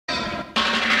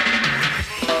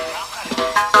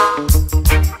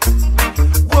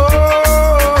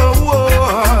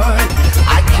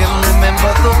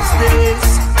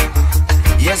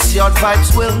yard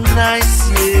vibes well nice,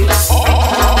 yeah.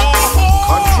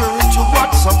 Contrary to what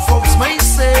some folks may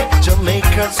say,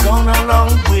 Jamaica's gone a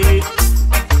long way.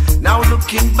 Now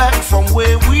looking back from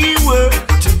where we were,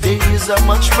 today is a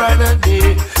much brighter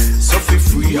day. So if we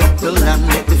free up the land,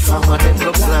 make the farmer them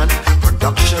go plant.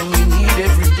 Production we need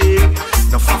every day.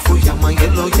 Now fafu yam and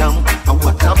yellow yam and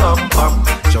what a bam bam.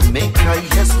 Jamaica,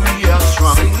 yes we are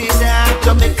strong. Sing it out,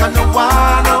 Jamaica no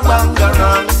want no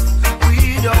bangarang. We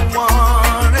don't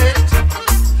want it.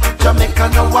 Jamaica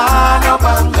no want no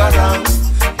bangarang.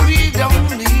 We don't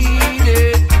need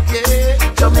it. Yeah,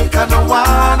 Jamaica no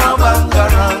want no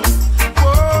bangarang.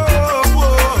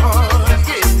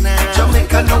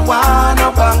 Jamaica no want no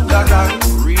bangarang,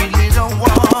 really don't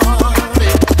want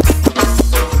it.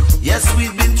 Yes,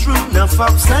 we've been through enough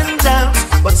ups and downs,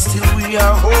 but still we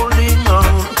are holding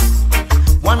on.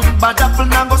 One bad apple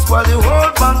now go spoil the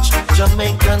whole bunch.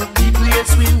 Jamaican people,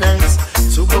 yes we nice.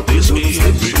 So go this is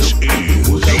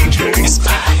DJ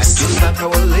Spice. Give back our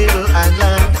little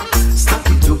island. Stop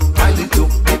it up, pile it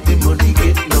up, make the money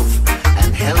get enough.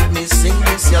 And help me sing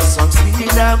this your song, sing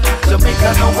it out.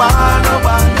 Jamaica no want no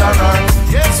bangarang.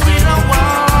 Yes, we don't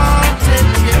want it,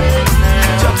 yeah.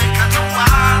 Jamaica no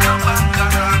want no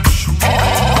bangarang.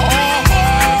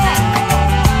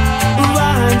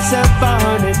 Once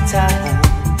upon a time,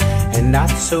 and not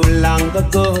so long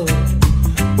ago,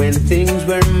 when things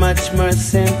were much more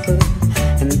simple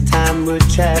and time would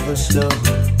travel slow,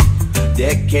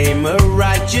 there came a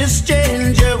righteous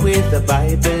stranger with a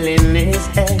Bible in his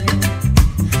hand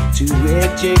to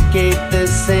educate the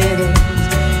sinners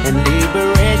and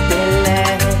liberate their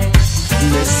land.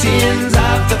 The sins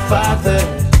of the father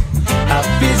are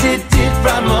visited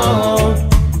from all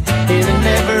in a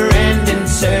never-ending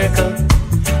circle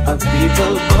of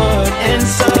people born and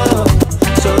sold.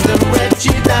 So the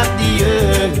wretched of the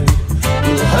earth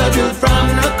will huddle from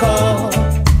the call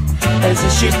as the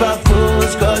ship of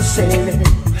fools goes sailing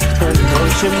and the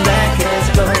ocean black as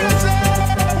gold.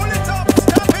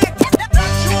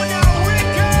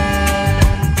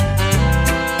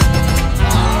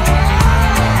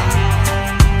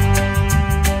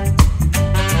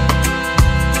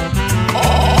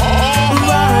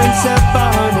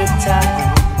 Upon a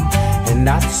time, and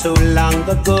not so long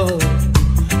ago,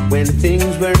 when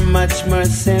things were much more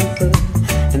simple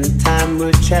and time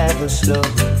would travel slow,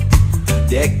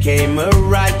 there came a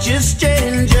righteous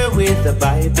stranger with a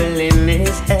Bible in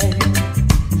his hand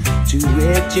to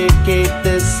educate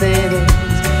the sinners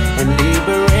and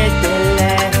liberate their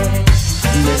land.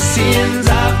 The sins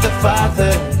of the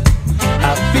father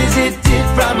are visited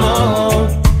from all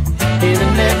in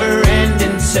a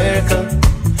never-ending circle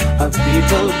of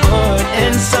people born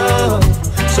and sold.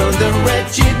 So the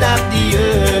wretched of the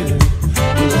earth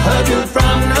will huddle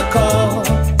from the call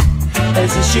as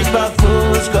the ship of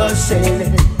fools goes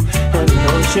sailing on the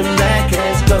ocean black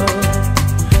as gold.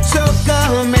 So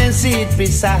come and sit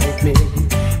beside me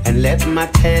and let my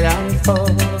tale unfold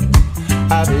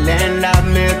of the land of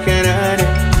milk and honey,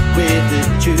 where the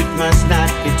truth must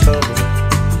not be told.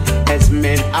 As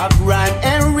men of rhyme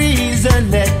and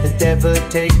reason let the devil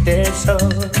take their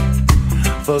soul,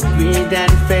 for greed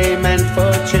and fame and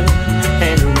fortune,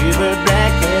 and we were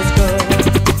black as gold.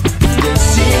 The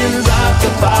sins of the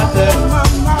father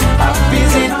are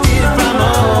visited from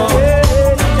all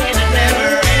in a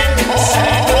never-ending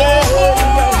circle.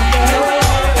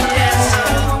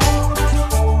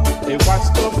 Hey, watch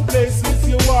the places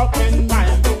you walk and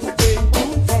mind the way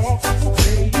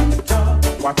you talk.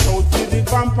 Watch out for the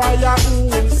vampire who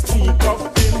will speak up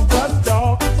in the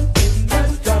dark.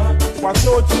 Watch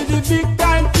out for the big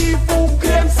time thief who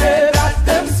claim say that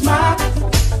them smart.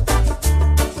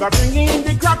 They're bringing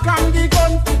the crack and the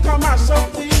gun to come mash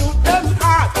up the youth them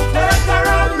heart. Later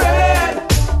on red,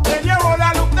 when you hold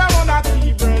a look them on a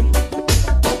T-bread,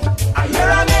 I hear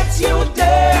a next you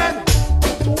dead.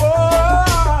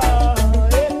 Whoa,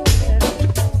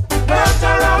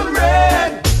 later on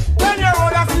red, when you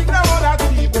hold a stick them on a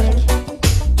T-bread,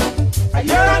 I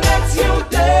hear a next you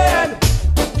dead.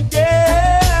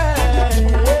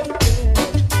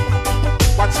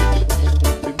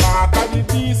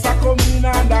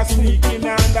 Sneaking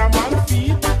under man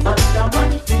feet.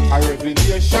 A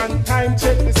revelation time,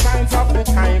 check the signs of the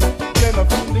time. You're not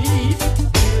from the heat.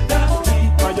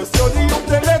 Now you study up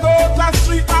the leg out the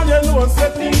street and you know say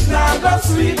things now go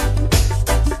sweet.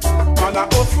 Man a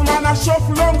hustle, man a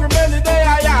shuffle, hungry belly day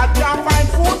a yard can't find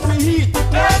food to eat.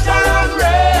 Later on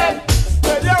red,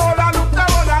 when you hold a look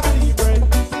down on a tea bread,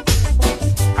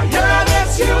 I hear an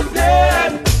excuse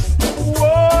dead.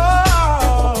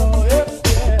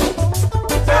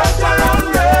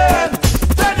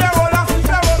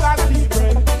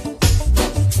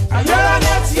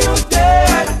 You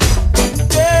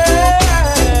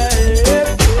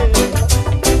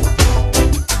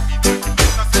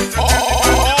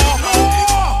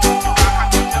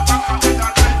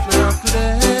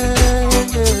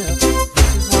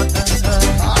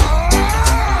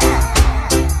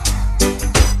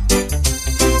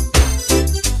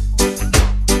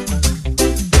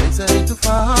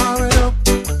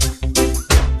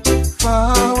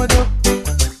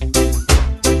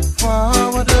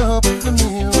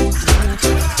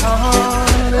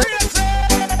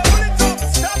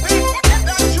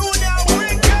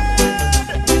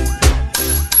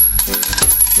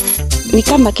ni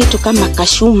kama kitu kama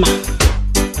kashuma.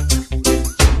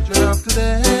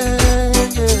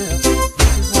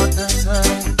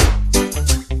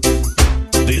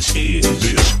 This is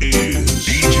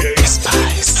DJ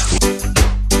Spice.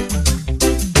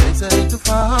 They say to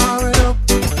fire it up,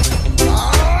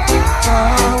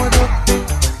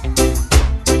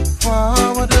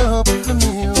 forward up the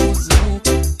music,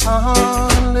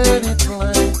 let it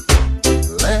play,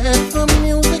 let the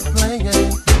music play,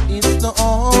 it's the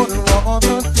order of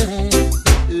the day.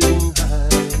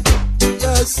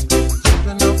 Yes,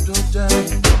 children of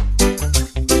today,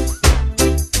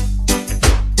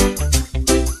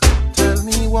 tell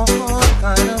me what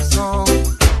kind of song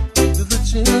do the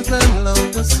children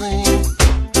love to sing,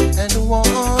 and what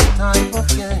type of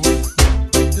game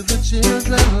do the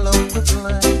children love to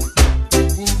play?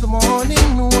 In the morning,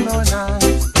 noon or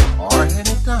night, or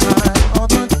any time of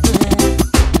the day.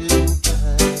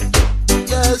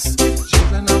 Yes,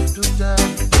 children of today,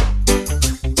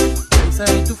 they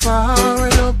say to fire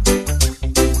it up,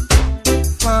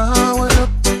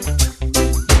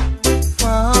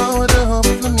 forward up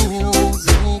the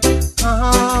music,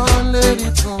 let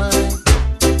it play,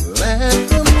 let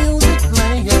the music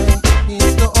play,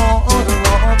 it's the order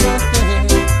of the day.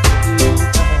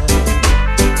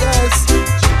 Yes,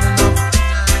 children of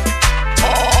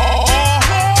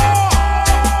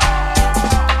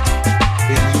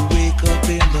When you wake up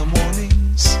in the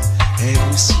mornings and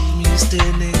you see me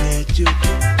standing at your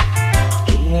door,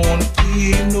 don't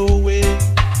feel no way,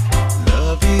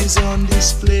 love is on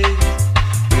display.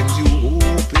 When you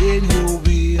open your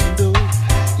window,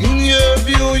 in your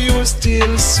view you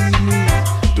still see me.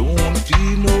 Don't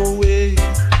feel no way,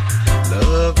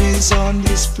 love is on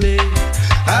display.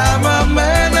 I'm a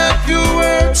man of few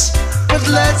words, but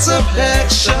lots of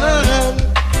action.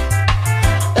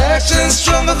 Action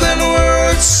stronger than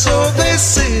words, so they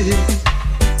say.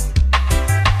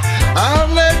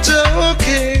 I'm not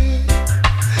joking,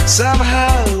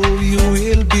 somehow you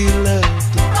will be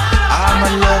loved. I'm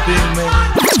a loving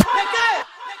man.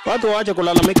 Watu waache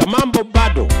kulalamika, mambo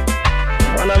bado.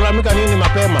 Wanalalamika nini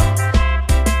mapema?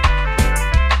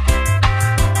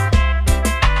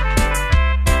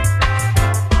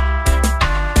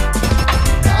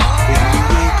 When you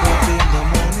wake up in the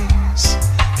mornings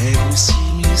and you see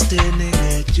me standing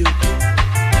at your door,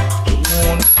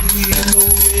 don't feel no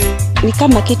way, Ni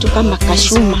kama kitu kama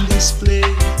kashuma. on display.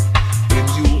 When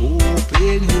you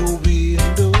open your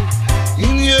window,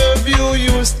 in your view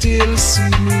you still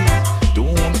see me.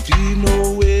 Don't feel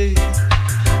no way,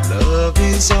 love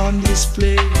is on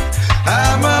display.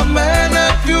 I'm a man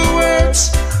of few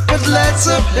words, but lots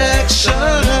of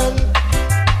action.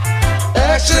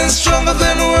 Action stronger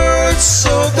than words,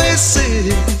 so they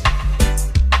say.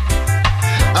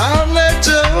 I'm not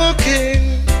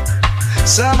joking,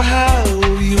 somehow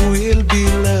you will be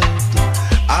loved.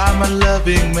 I'm a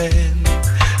loving man,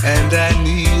 and I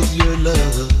need your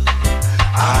love.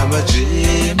 I'm a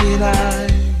Gemini,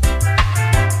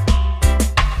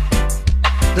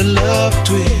 the love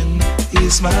twin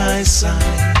is my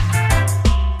sign.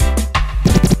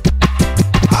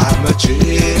 I'm a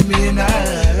Gemini,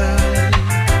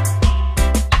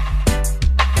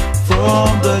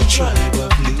 from the tribe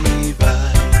of Levi.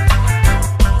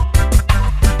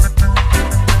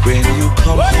 When you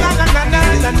come home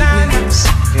in the evenings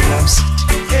and I'm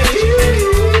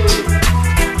sitting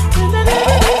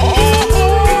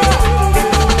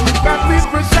Got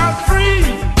people shout free.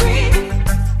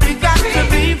 We got to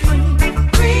be free.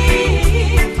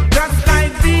 Just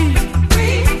like thee.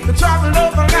 To travel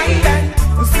over land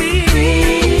and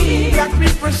sea. Got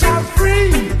people shout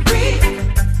free.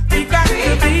 We got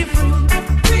to be free.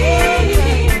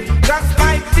 Just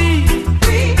like thee.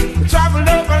 To travel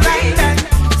over land and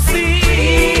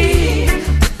sea.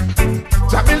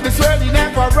 Travel this world, you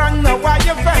never run, no why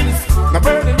you face. No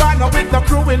burning one, no with no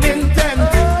cruel intent.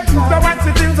 No what's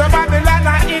the things of Babylon I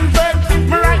invent.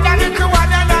 Mariah little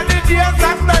one and all the days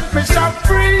of blood we shall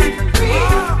free.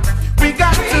 We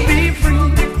got to be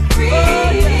free.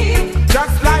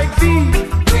 Just like thee.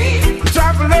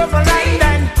 Travel over land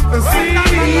and sea.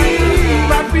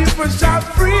 My people shall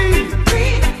free.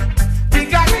 We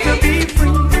got to be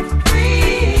free.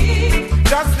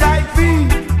 Just like thee.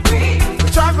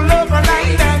 Travel over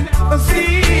land and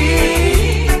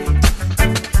sea.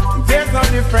 There's no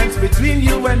difference between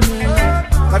you and me.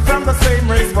 Not from the same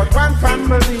race, but one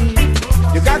family.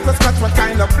 You got to scratch what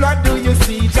kind of blood do you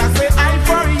see? Just say I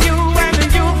for you and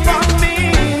you for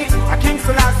me. A King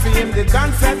Selassie in the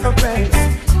gun set the pace.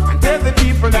 And tell the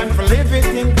people them for living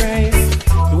in grace.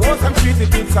 The worst I'm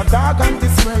treated, it's a dog and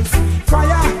disgrace.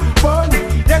 Fire, burn,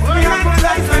 let me have a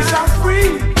life we shall free.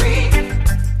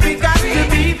 We got to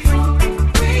be free.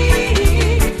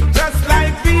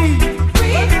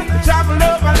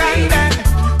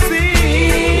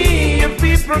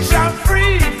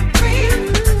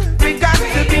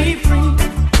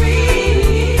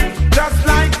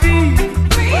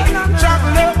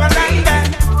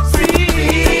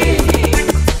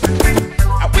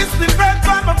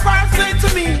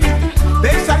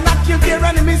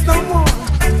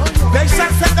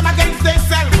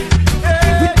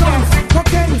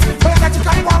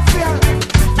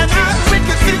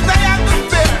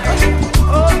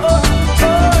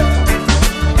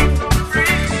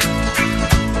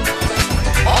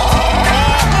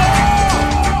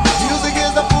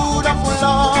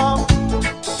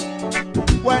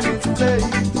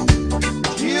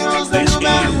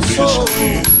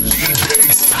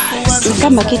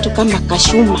 kama kitu kama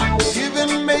kashuma.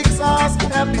 Giving makes us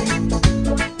happy.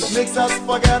 It makes us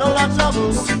forget all our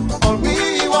troubles. All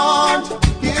we want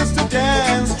is to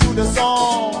dance to the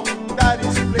song that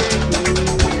is playing.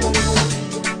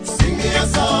 Sing me a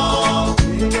song,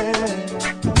 yeah.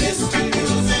 Listen to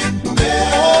music,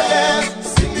 yeah. Oh yes,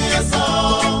 sing me a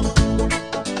song.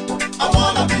 I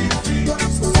wanna be free.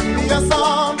 So sing me a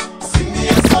song, sing me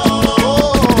a song.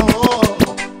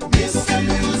 Listen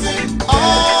to music, yeah.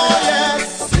 Oh yes,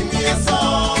 sing me a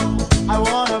song. I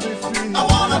wanna be free. I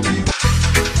wanna be free.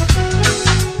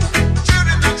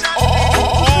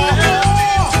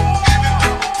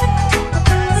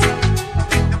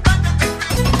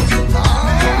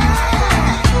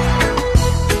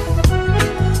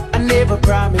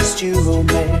 Promised you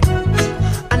romance.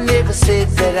 I never said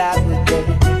that I would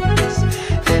dance,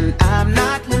 and I'm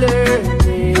not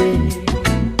learning.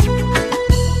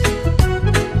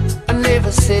 I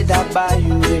never said I'd buy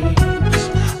you rings.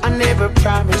 I never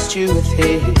promised you a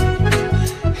thing,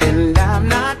 and I'm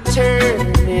not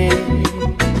turning.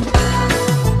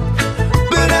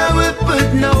 But I would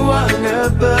put no one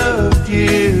above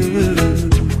you,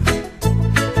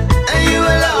 and you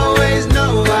will always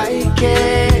know I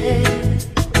care.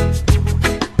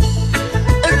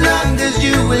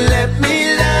 You will let me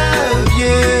love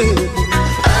you.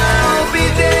 I'll be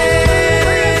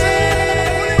there.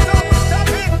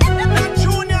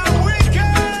 Junior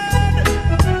Wicked.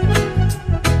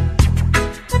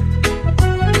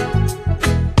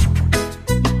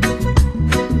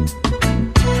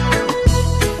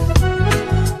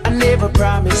 I never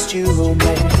promised you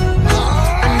romance.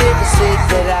 I never said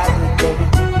that I would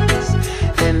dance,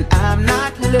 and I'm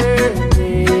not learning.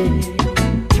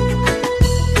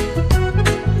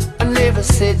 I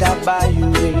said I'd buy you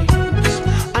rings.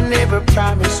 I never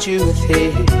promised you a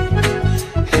thing,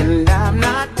 and I'm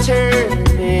not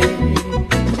turning.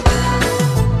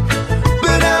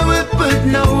 But I would put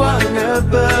no one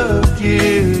above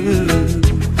you,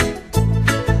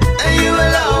 and you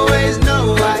will always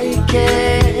know I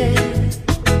care.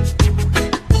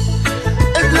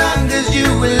 As long as you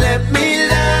will let me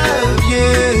love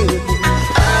you,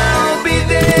 I'll be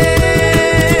there.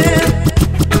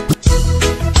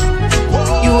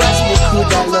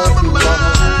 I love you, mama.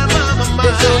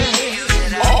 There's only you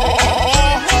that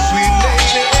Sweet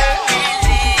lady.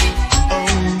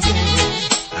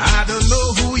 I don't know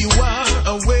who you are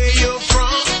or where you're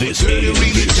from. This girl, you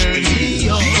really turn me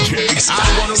on. DJ Spice. I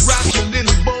wanna rock your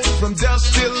little boat from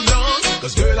dusk till dawn.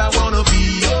 'Cause girl, I wanna be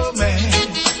your man.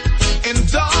 And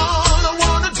all I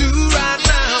wanna do right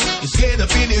now is get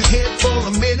up in your head for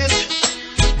a minute.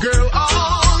 Girl,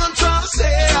 all I'm trying to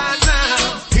say right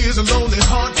now, here's a lonely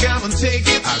heart, come and take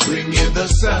it. I bring you the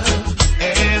sun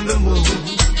and the moon,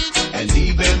 and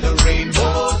even the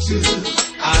rainbow too.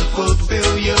 I'll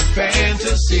fulfill your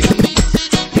fantasy,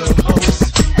 your hopes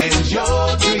and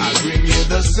your dreams. I bring you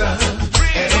the sun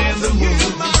and the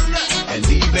moon, and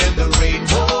even the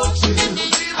rainbow too.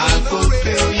 I'll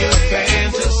fulfill your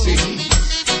fantasy,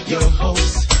 your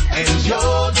hopes and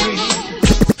your dreams.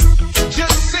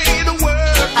 Just say the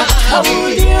word. I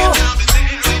told you.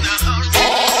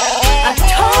 I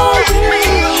told you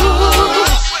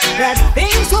that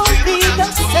things won't be the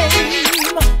same.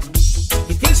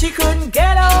 You think she couldn't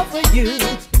get over you?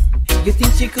 You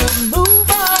think she couldn't move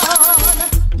on?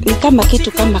 Ni kama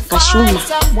kitu kama kashuma.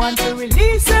 Someone to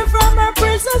release her from her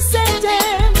prison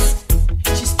sentence.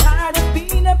 She's tired of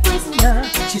being a prisoner.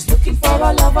 She's looking for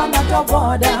a lover, not a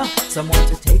warder. Someone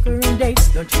to take her on dates,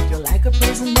 don't treat her like a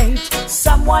prison mate.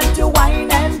 Someone to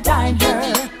wine and dine her,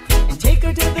 and take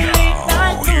her to the late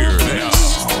night movies.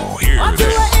 Or to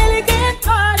an elegant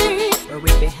party where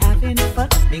we'll be having fun,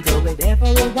 mingle with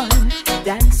everyone,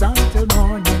 dance until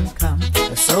morning come.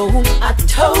 So I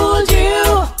told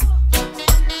you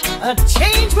a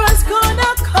change was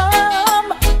gonna come.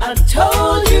 I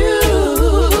told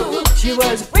you she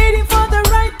was waiting for the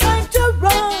right time to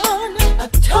run. I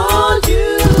told you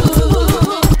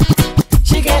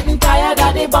she getting tired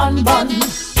of the bun bun.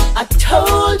 I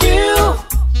told you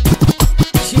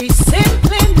she's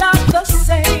simply not the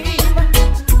same.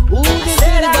 Ooh, I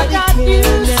said I got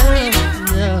used to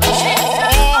you.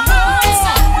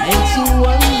 Makes you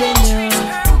wonder now.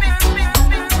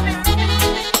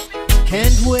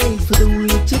 Can't wait for the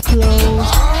week to close.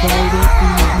 Friday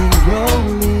evening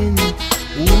rolling.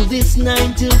 Ooh, this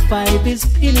 9 till 5 is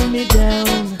pinning me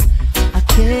down. I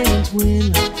can't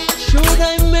win. Should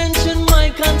I mention my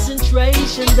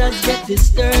concentration does get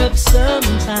disturbed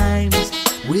sometimes,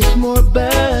 with more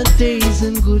birthdays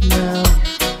than good now.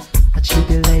 A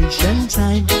tribulation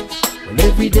time when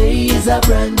every day is a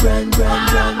brand.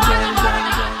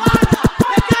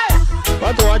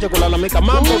 Watu waache kulalamika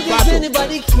mambo bado.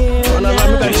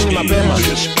 Wanalalamika nini mapema?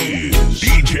 This is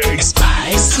DJ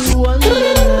Spice.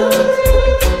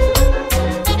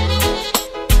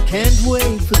 Can't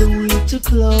wait for the week to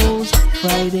close.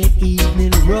 Friday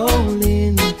evening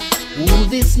rolling. Ooh,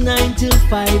 this 9 till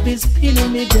 5 is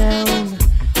pinning me down.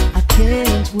 I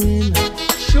can't win.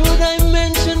 Should I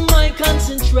mention my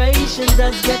concentration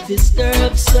does get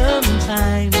disturbed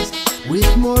sometimes?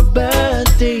 With more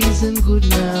birthdays and good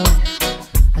now,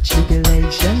 a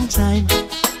tribulation time,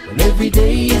 when every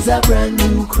day is a brand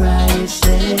new crisis.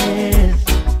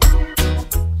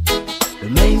 The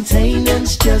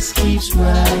maintenance just keeps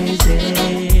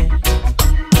rising.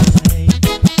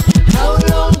 How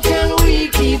long can we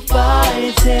keep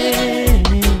fighting?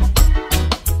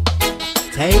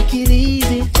 Take it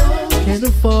easy, can't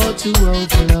afford to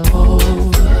overflow.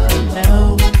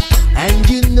 And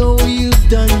you know you've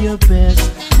done your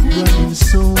best, running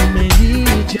so many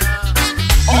jobs.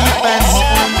 Keep and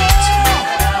moan,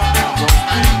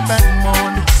 weep and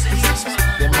moan.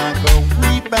 Them I go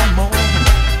weep and moan.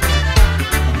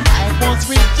 I was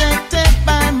rejected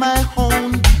by my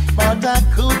home, but I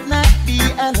could not be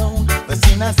alone. The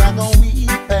sinners I go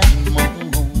weep and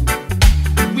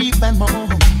moan, weep and moan.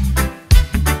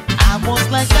 I was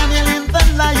like Daniel in the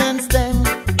lion's den,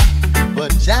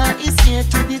 but Jah is here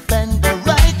to defend the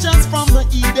righteous from the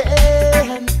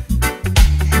Eden.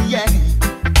 Yeah,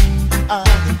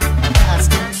 I'm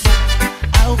asking,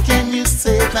 how can you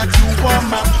say that you are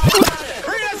my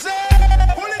Crazy!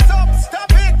 Pull it up,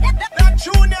 stop it! That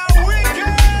tune is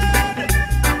wicked!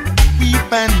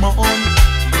 weep and moan?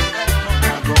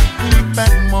 I go weep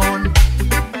and moan.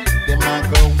 Them I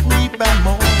go weep and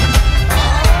moan.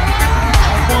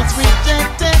 I was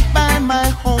rejected by my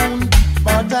home,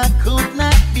 but I could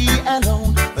not be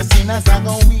alone. The sinners are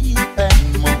gonna weep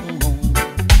and moan,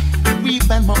 weep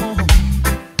and moan.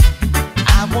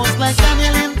 I was like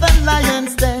Daniel in the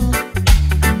lion's den,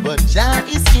 but Jah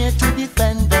is here to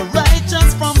defend the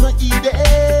righteous from the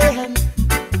Eden.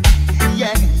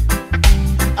 Yeah,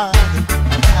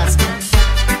 I'm asking,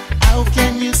 how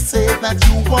can you say that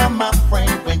you are my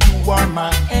friend when you are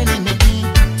my enemy?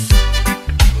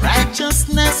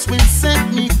 Righteousness will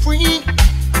set me free.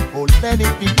 Oh, let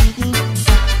it be.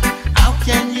 How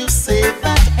can you say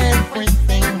that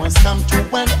everything must come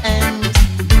to an end?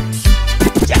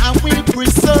 Jah will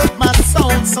preserve my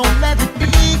soul, so let it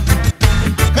be.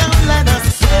 Come, let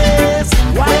us praise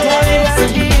Him.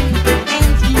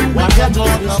 What a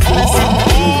talk of blessing.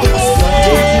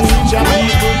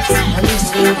 And His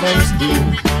servants do.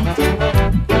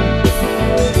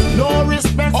 No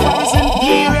respect for His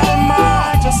imperial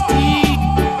majesty.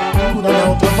 Good and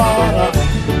out of order.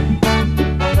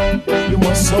 You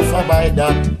must suffer by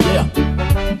that, yeah.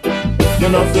 You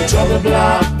know the trouble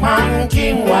black man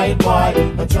king, white boy.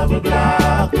 The trouble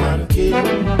black man king.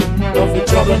 Love the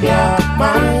trouble black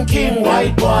man king,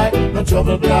 white boy. The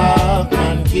trouble black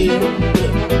man king.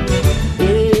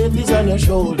 Weight is on your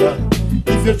shoulder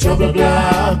if you're trouble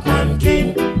black man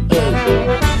king.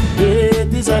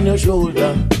 Weight is on your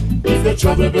shoulder if you're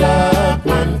trouble black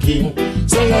man king.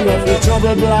 Say you love the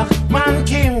trouble black man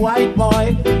king, white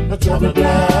boy. The trouble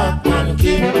black man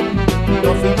king.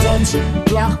 Love the touch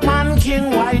black man king,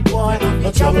 white boy.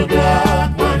 The trouble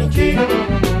black man king.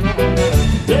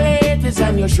 Weight is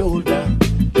on your shoulder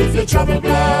if you're trouble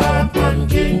black man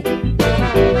king.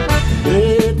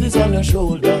 Weight is on your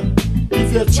shoulder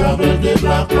if you're trouble the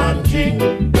black man king.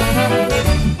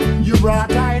 You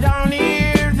brought I down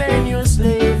here, then you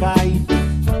slave I.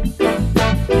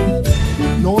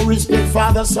 No respect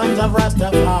for the sons of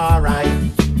Rastafari.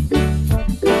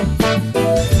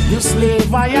 You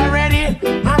slave I already,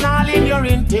 and all in your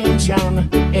intention.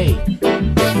 Hey,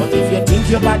 but if you think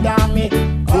you're bad on me,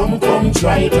 come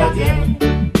try it again.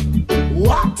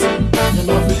 What? You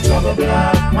know the trouble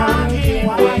black man king,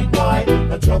 white boy.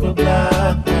 The trouble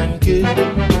black man king.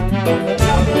 The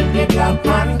trouble the black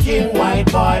man king, white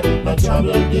boy. The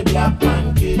trouble the black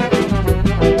man king.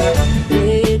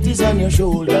 Weight is on your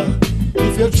shoulder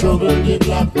if you trouble the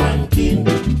black man king.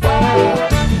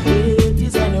 Weight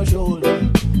is on your shoulder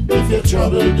if you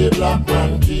trouble the black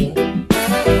man king.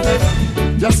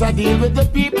 Just a deal with the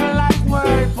people like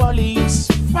word police.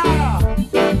 Fire!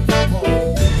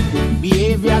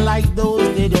 Behavior like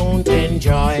those they don't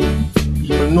enjoy.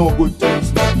 Even no good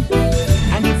things.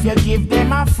 And if you give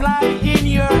them a fly in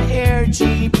your air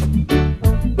jeep,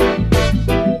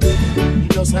 you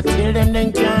just tell them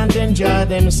they can't enjoy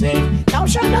themselves. Thou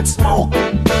shalt not smoke.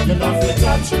 You love to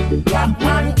touch black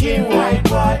man king, white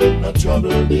boy. No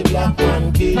trouble the black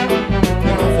man king. You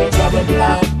love to trouble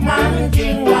black man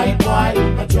king, white boy.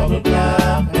 No trouble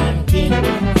black man king.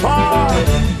 For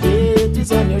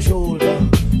is on your shoulder.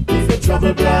 If you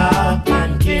trouble black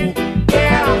man king,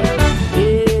 yeah,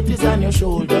 weight is on your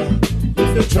shoulder.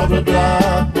 If you trouble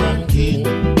black man king.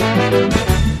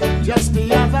 Just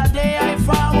the other day I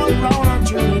found round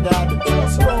Trinidad,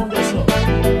 just round the sun.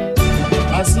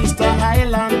 A sister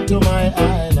island to my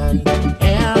island,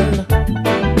 and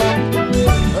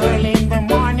early in the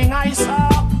morning I saw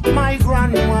my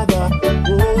grandmother,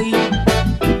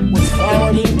 was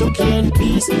falling to cane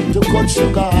piece to cut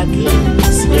sugar cane.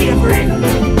 Slavery,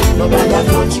 no matter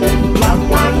country, black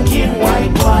man king,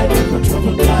 white boy, no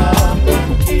trouble black man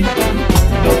king,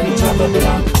 no trouble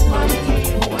black man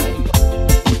king, white.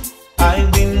 I've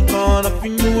been caught up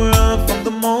in your world from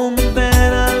the moment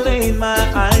that I laid my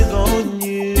eyes on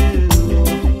you.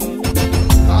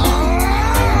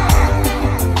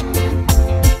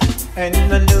 And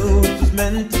I knew it was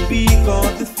meant to be,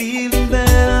 'cause the feeling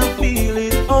that I feel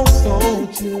is oh so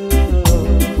true.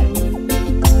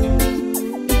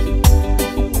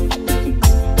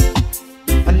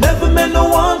 I never met no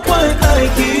one quite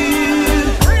like you.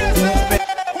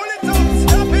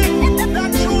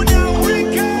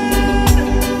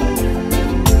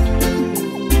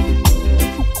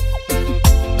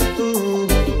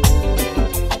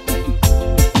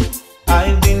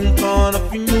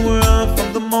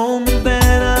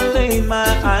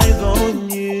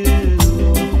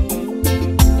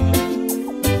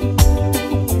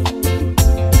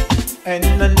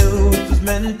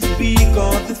 To be,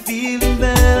 'cause the feeling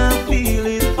that I feel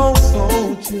is oh so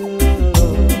true.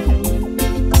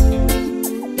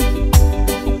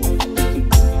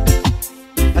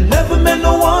 I never met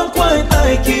no one quite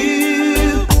like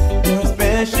you. You're a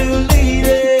special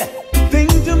lady,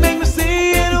 things to make me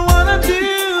say and what I do.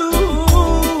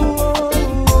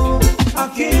 I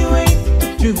can't wait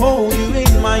to hold you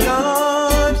in my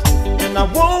arms, and I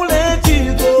won't let you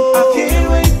go. I can't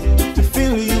wait to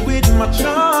fill you with my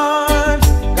charms.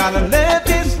 Gotta let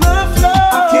this love flow.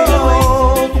 I can't wait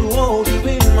to hold you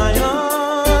in my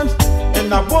arms, and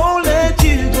I won't let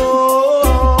you go.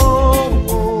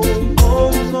 Oh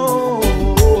no.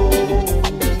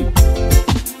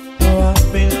 Oh, I've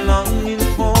been longing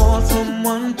for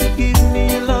someone to give me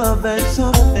love that's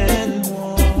soft and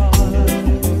warm.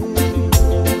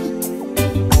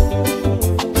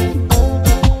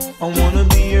 I wanna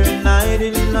be your knight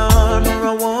in armor.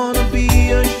 I wanna be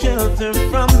your shelter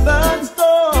from the storm.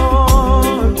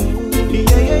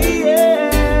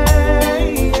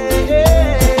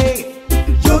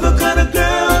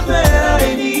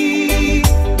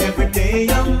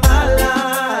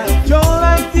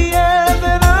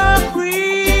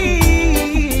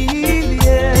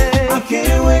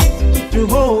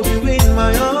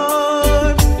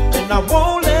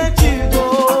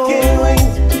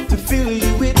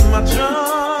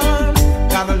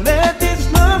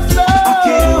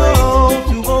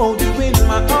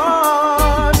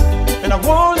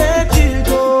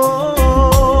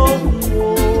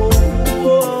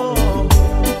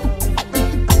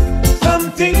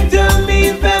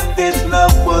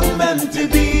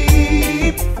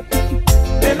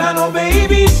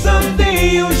 Baby, someday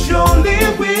you surely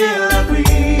will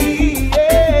agree.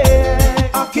 Yeah.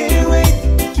 I can't wait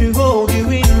to hold you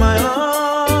in my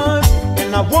arms,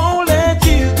 and I won't let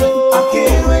you go. I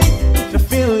can't wait to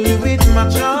fill you with my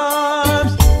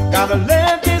charms. Gotta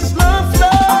let this love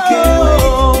flow. I can't wait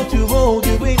to hold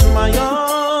you in my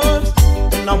arms,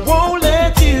 and I won't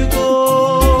let you go.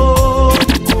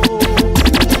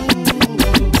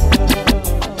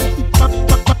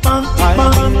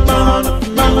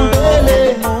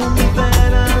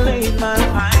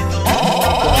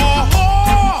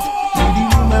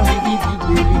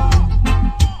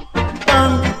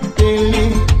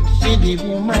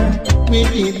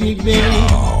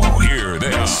 Oh, hear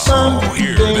this. Oh,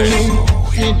 hear this.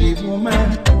 See the woman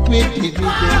with the big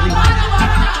belly.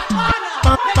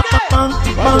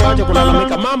 Watu wache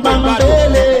kulalamika mambo bado.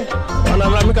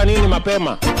 Wanalalamika nini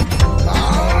mapema?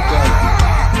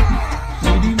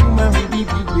 See the woman with the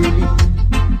big belly.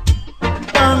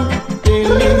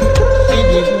 See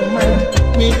the woman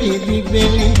with the big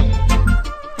belly.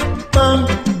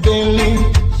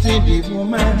 See the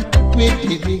woman with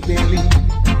the big belly.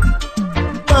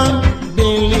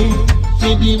 Belly,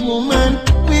 see the woman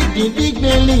with the big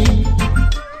belly.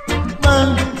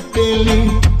 Belly,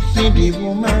 see the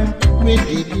woman with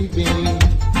the big belly.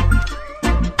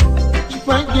 She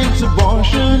fight against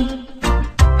abortion.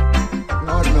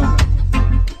 Lord no.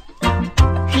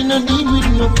 She no deal with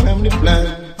no family plan.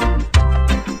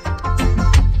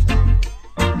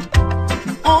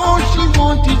 All she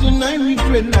wants is an ivory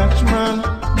dreadlocks man.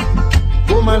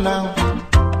 Woman now,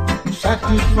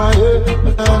 satisfy her,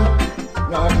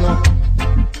 Lord no.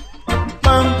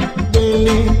 Bang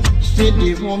belly, see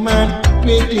the woman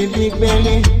with the big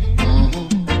belly.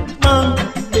 Bang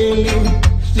belly,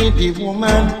 see the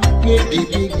woman with the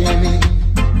big belly.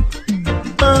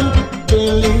 Bang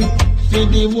belly, see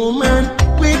the woman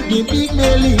with the big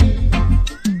belly.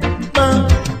 Bang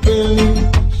belly,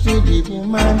 see the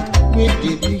woman with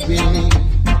the big belly.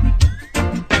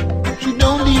 She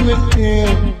don't even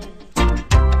care.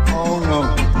 Oh no.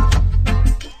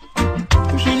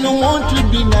 She don't want to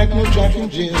be like no Jack in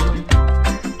jail.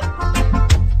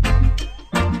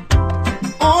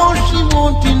 All she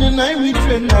wants in the night with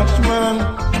dreadlocks man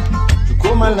to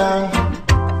come along,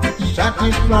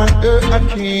 satisfy her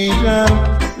occasion.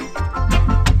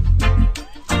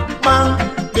 Bang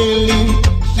belly,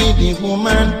 see the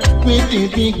woman with the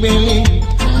big belly.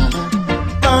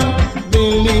 Bang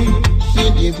belly, see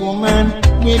the woman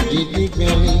with the big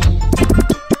belly.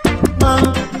 Bang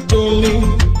belly,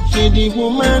 see the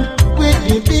woman with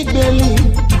the big belly.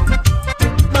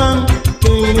 Bang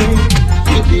belly,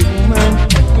 see the woman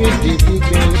with the big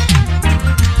belly.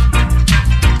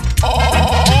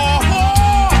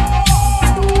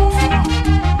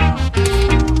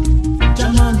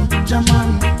 Jaman,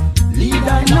 lead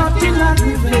I not in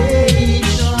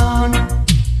aggravation.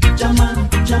 Jaman,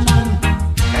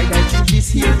 guide I to this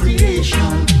here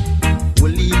creation.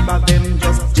 We'll leave by them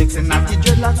just checks and natty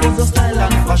dreadlocks was a style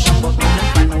and fashion. But when they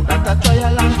find out that a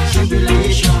trial and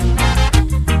tribulation.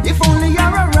 If only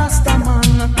you're a Rasta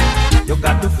man, you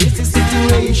got to face the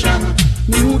situation.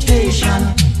 Mutation,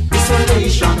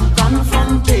 isolation,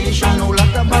 confrontation, whole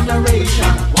lot of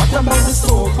adoration. What about the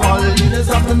so-called leaders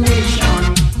of the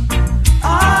nation?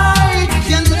 I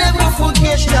can never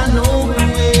forget Jah, no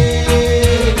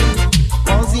way.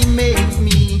 Cause he makes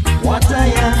me what I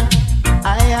am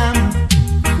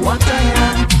what I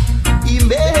am. He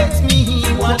makes me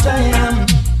what I am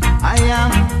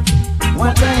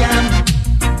what I am.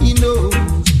 He knows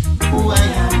who I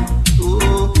am.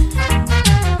 Oh.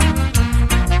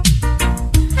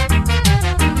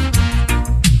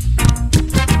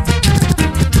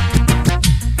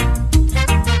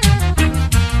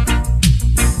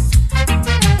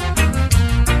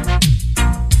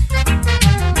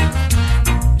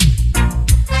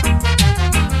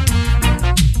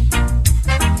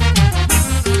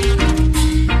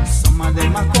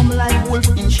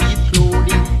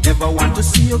 Want to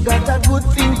see you got a good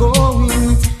thing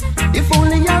going. If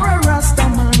only you're a Rasta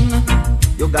man,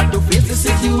 you got to face the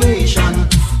situation.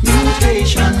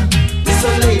 Mutation,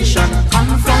 isolation,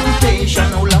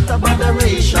 confrontation, whole lot of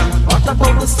adoration. What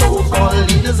about the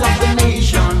so-called leaders of the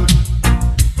nation?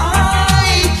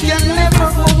 I can never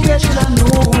forget Jah, no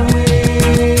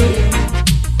way.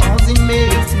 Cause he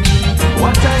makes me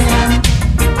what I am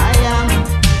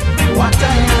what I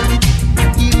am.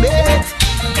 He makes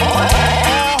what I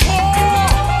am.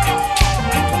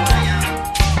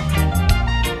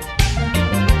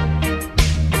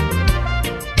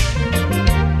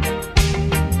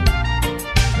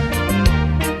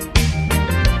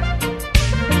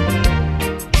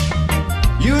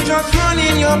 Just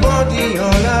running your body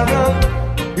all around.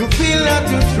 You feel that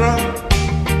you're strong.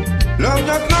 Love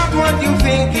just not what you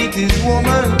think it is,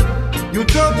 woman. You're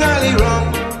totally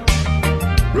wrong.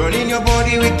 Running your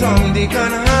body with Tom, Dick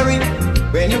and Harry.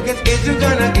 When you get scared, you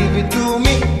gonna give it to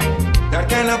me. That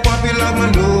kind of puppy love,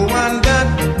 man, no one that.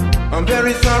 I'm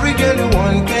very sorry, girl, you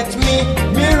won't catch me.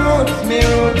 Me roots, me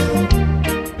roots.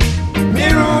 Me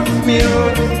roots, me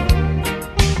roots.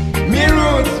 Me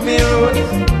roots, me roots.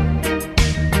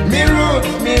 Me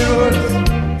roots, me roots.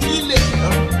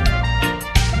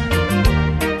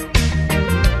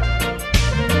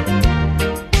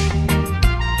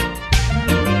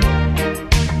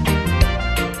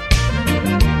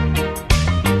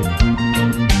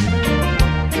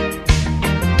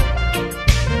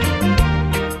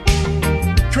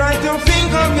 Try to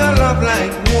think of your love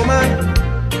like woman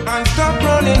and stop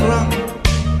running wrong.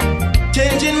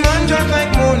 Changing man just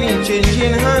like money,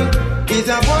 changing hand is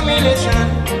abomination.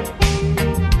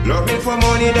 Loving for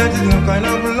money, that is no kind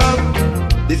of love.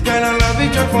 This kind of love is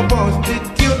just for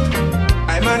prostitute.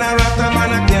 I'm an Rasta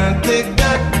man, I can't take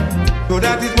that. So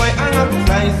that is why I have to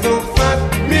fly so fast.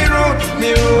 Me roots, me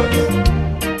roots.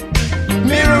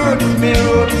 Me roots, me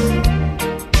roots.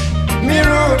 Me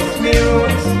roots, me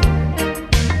roots.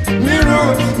 Me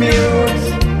roots, me roots.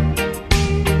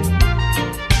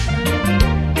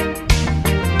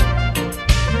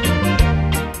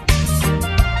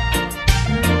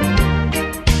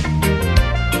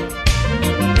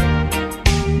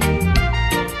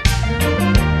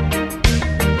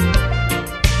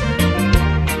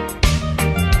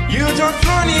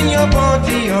 Your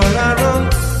body all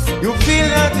around, you feel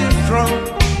that it's strong.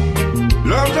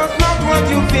 Love does not what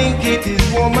you think it is,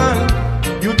 woman.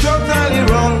 You totally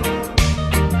wrong.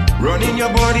 Running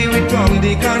your body with Tom,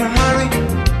 Dick and Harry.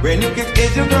 When you get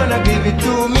it, you're gonna give it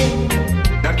to me.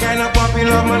 That kind of puppy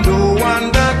love, man, don't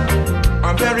want that.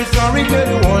 I'm very sorry, girl,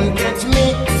 you won't get me.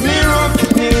 Me root,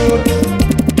 me root.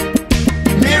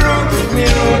 Me root, me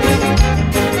root.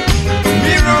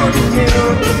 Me root, me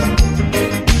root.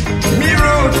 Me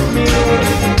root, me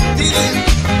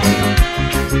root.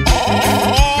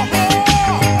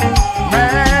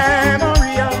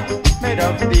 Memory made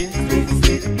of these sweet,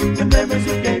 sweet, the memories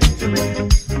you gave to me.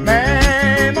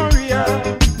 Memory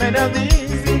made of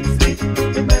these sweet, sweet,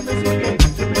 the memories you gave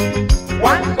to me.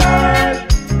 One girl,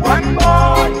 one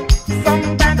boy,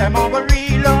 sometimes I'm over a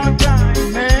real long time.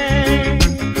 Hey,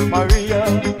 Maria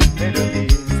made of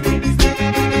these sweet, sweet,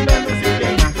 the memories you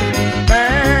gave to me.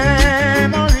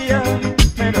 Memory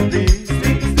made of these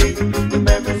sweet, sweet, the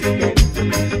memories you gave to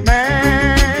me.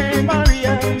 Memory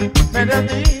made of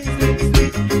these sweet,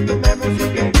 sweet, the memories you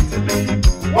gave to me.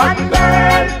 One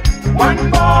girl, one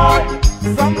boy,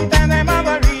 sometimes I'm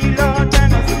over a real long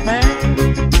time. Man,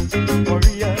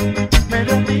 Maria made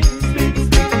of these sweet,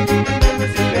 sweet, the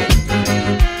memories you gave to me.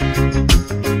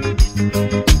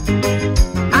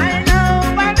 I know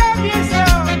I love you so,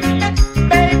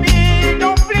 baby,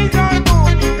 don't please don't go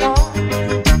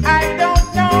because I don't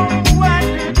know what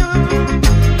to do.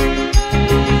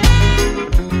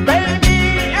 Baby,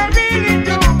 I really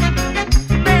do.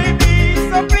 Baby,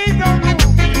 so please don't go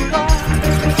because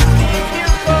if you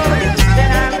go,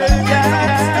 then I will die.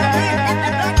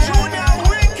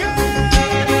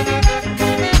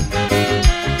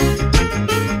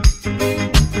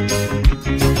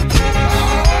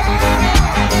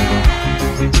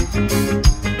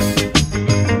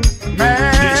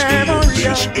 This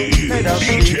is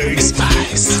DJ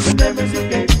Spice. The memories you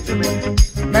gave to me.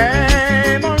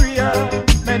 Memory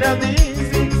made of these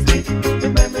sweet, sweet, the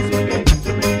memories you gave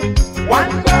to me.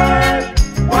 One girl,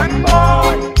 one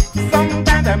boy,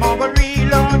 sometimes I'm over a real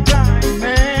long time.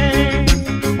 Hey,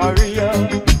 Maria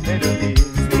made of these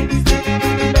sweet, sweet,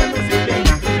 the memories you gave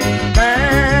to me.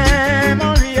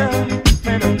 Memory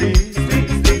made of these sweet,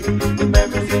 sweet, the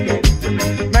memories you gave to me.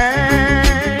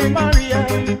 Memory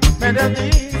made of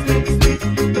these sweet, sweet,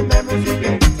 the memories you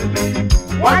gave to me.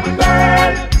 One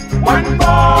girl, one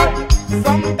boy,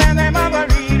 sometimes I'm over a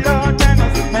real long time.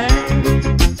 Man,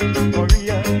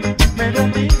 Maria made of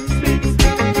these sweet,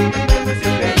 sweet, the memories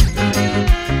you gave to me.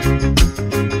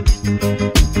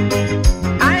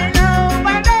 I know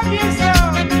I love you so,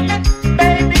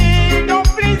 baby, don't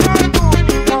please don't go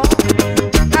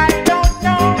because I don't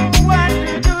know what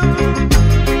to do.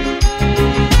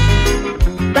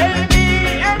 Baby,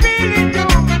 I really do.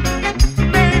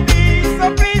 Baby, so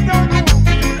please don't go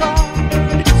because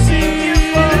see you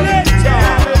for the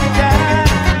time.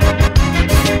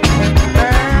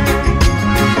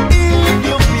 If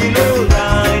you feel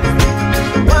alright,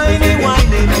 whiny,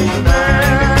 whiny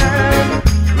tonight.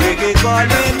 Reggae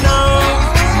calling now,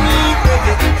 sweet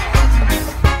reggae.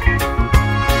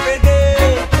 Reggae,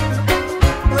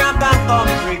 rap and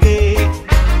come reggae.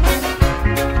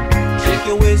 Shake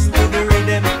your waist to the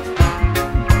rhythm.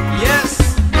 Yes.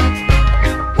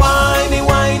 Whiny,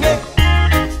 whiny.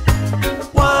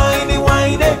 Whiny,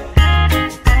 whiny.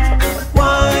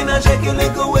 Whine and shake your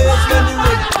little waist when the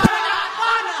rhythm.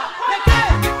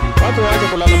 Watu waache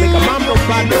kulalamika mambo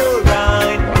bado.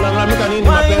 Wanalalamika nini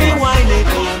Whiny, mapema? whiny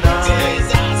tonight.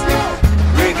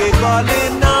 Reggae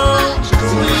calling now,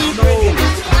 sweet reggae.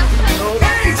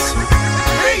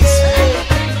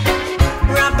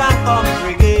 Rap and come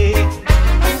reggae.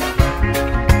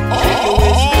 Shake your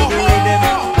waist to the rhythm.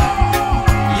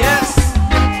 Yes.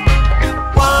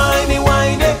 Whiny,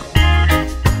 whiny.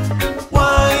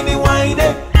 Whiny, whiny.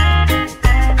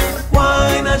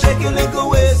 Whine and shake your little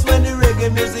waist when the reggae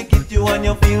music hit you and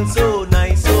you feel so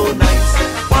nice, so nice.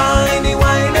 Whiny,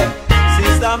 whiny.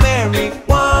 Sister Mary,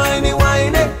 whiny,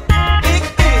 whiny. Big,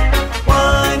 big.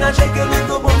 Whine and shake your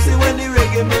little boomsy when the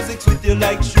reggae music sweet you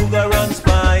like sugar and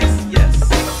spice. Yes.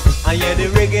 I hear the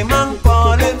reggae man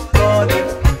calling, calling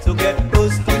to get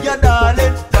close to your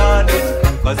darling, darling.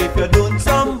 Cause if you don't,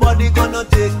 somebody gonna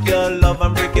take your love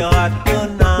and break your heart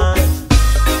tonight.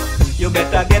 You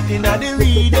better get in at the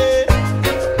reading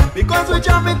because we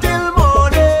jamming till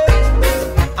morning.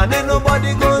 And then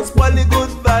nobody gonna spoil the good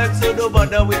vibes, so don't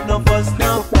bother with no fuss,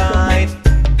 no fight.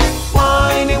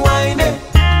 Whiny, whiny.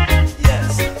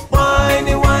 Yes.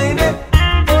 Whiny, whiny.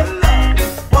 Oh Lord.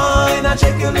 Whine and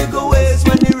shake your little waist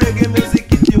when the reggae music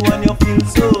hit you and you feel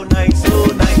so nice, so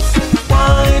nice.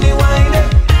 Whiny, whiny.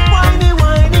 Whiny,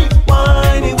 whiny.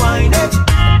 Whiny, whiny.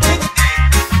 Big, big.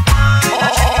 Whine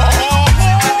and shake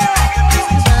your little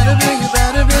waist when the reggae music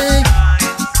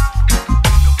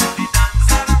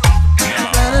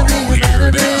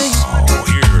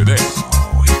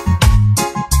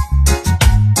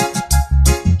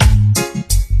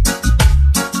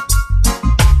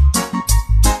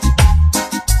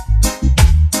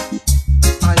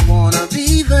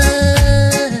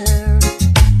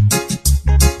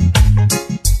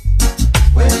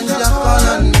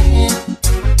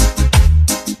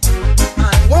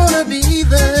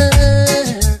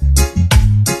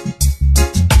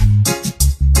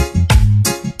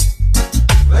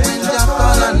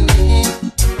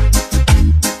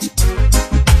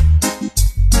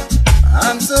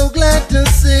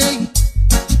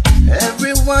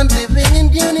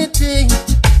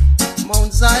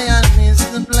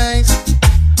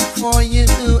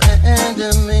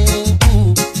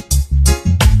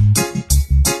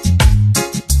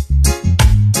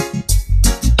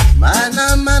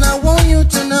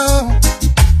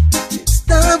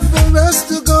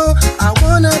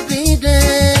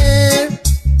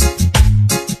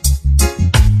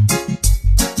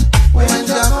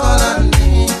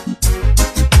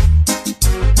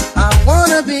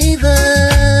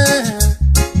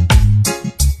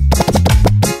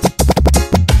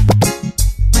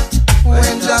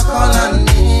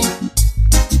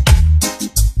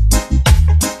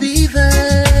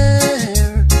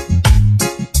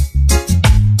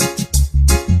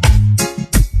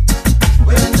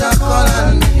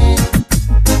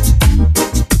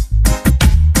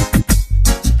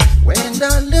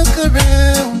and I look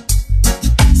around,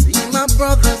 see my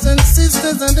brothers and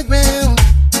sisters on the ground,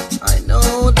 I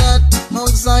know that Mount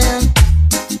Zion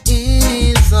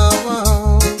is our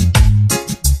home.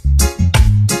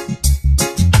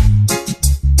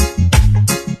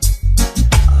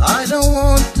 I don't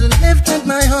want to live at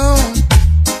my home,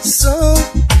 so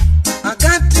I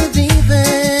got to be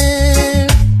there.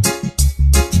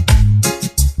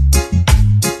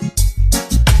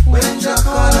 When you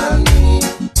call on me,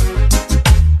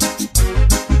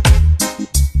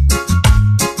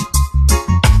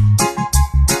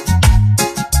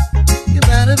 you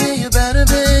better be, you better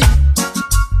be,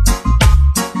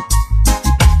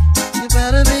 you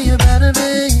better be, you better be.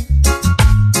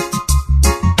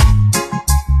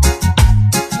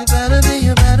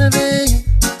 You better be.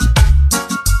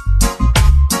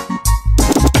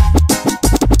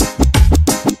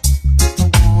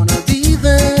 I wanna be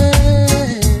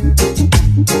there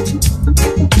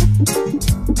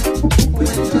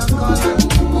when you're calling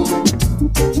me.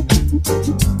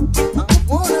 I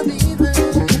wanna be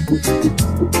there.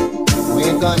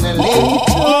 We're gonna lay it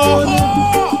down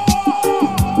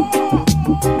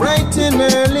bright and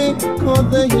early, 'cause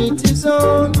the heat is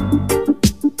on.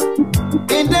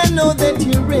 And I know that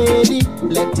you're ready.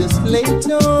 Let us lay it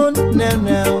on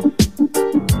now.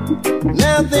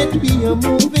 Now that we are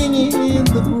moving in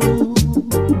the groove,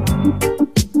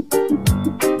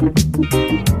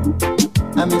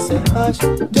 I may say hush,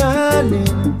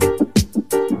 darling.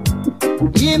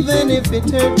 Even if it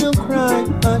hurt, don't cry,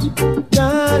 hush,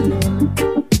 darling.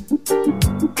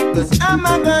 'Cause I'm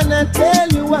not gonna tell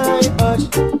you why, hush,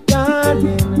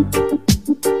 darling.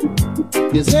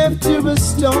 'Cause after a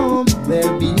storm,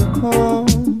 there'll be a calm,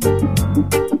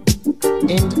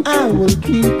 and I will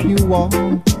keep you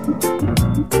warm,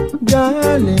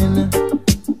 darling.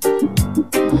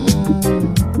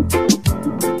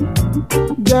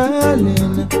 Darling.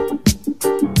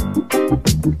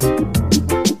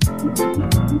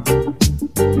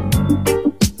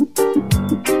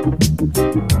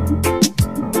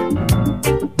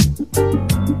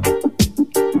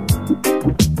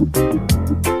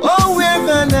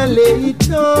 Lay it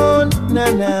on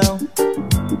now,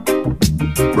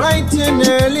 bright and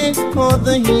early, 'cause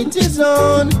the heat is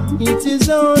on,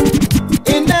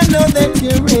 and I know that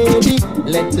you're ready.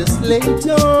 Let us lay it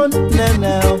on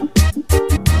now.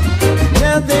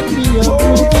 Now that we are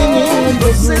moving in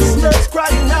the sisters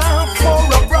crying out for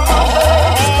a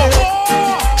brother.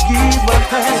 Give a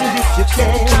hand if you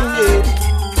can.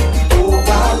 Oh,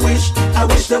 I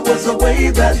wish there was a way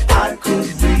that I could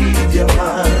read your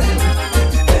mind.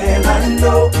 And I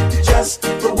know just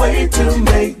the way to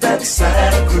make that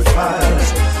sacrifice.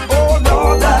 Oh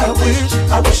Lord, I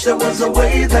wish there was a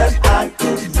way that I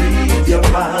could read your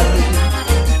mind.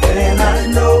 And I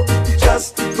know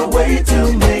just the way to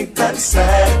make that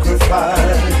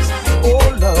sacrifice. Oh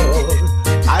Lord,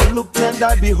 I looked and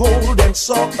I behold and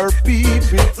saw her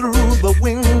peeping through the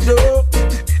window.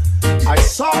 I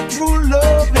saw true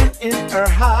love in her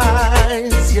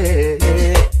eyes, yeah.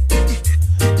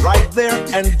 Right there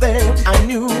and then I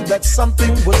knew that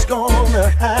something was gonna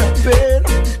happen,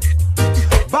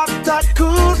 but I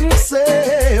couldn't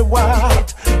say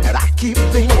what. And I keep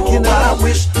thinking, I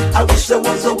wish there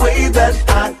was a way that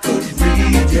I could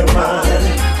read your mind.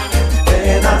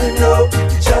 And I know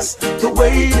just the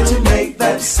way to make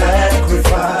that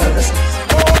sacrifice.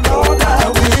 Oh Lord, I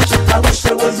wish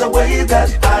there was a way that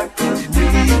I could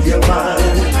read your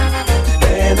mind.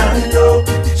 And I know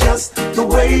just the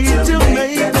way to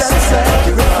make that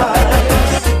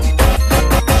sacrifice.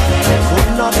 Could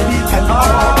not be an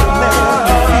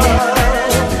ordinary.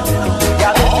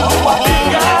 Gotta do what you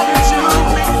gotta do.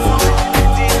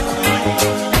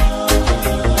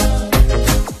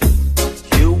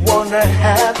 You wanna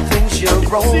have things your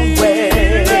own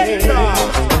way.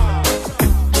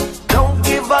 Don't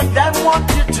give a damn what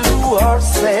you do or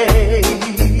say.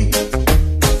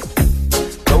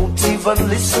 Even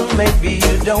listen, maybe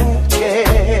you don't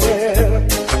care.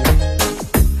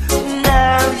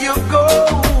 Now you're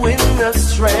going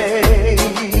astray,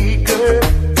 girl.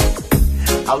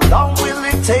 How long will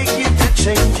it take you to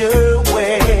change your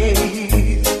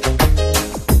ways?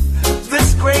 This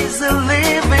crazy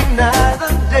living night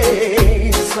and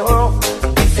day. So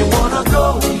if you wanna go,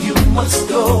 you must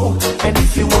go. And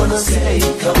if you wanna stay,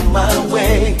 come my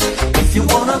way. If you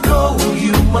wanna go,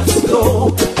 you must go.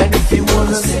 And if you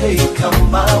wanna stay, come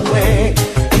my way.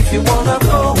 If you wanna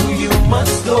go, you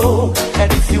must go. And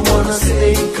if you wanna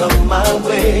stay, come my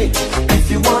way. If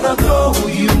you wanna go,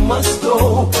 you must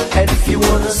go. And if you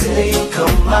wanna stay,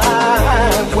 come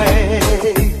my way.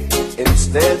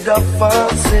 Instead of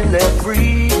fussing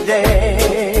every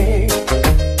day,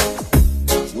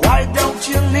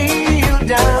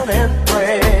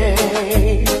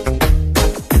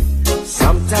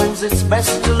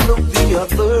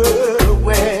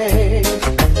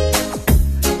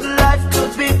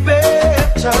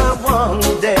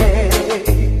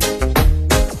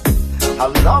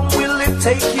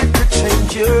 take you to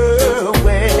change your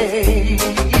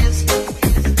ways.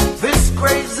 This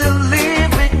crazy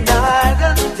living night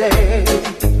and day.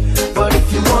 But if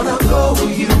you wanna go,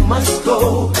 you must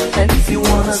go. And if you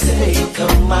wanna stay,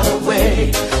 come my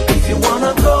way. If you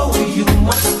wanna go, you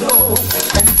must go.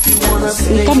 And if you wanna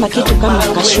stay, come my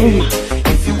way.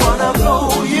 If you wanna go,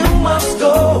 you must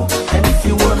go. And if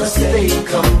you wanna stay,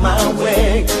 come my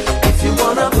way. If you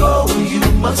wanna go, you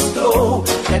must go.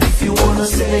 And if you wanna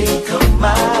stay, come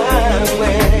my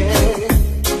way.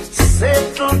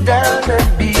 Settle down and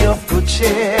be of good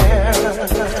cheer.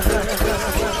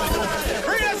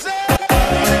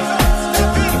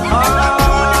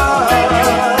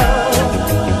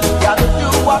 Gotta do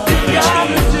what you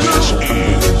gotta do.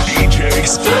 DJ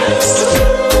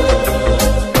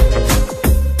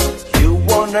You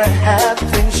wanna have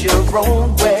things your own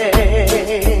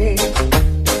way.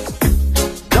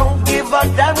 Don't give a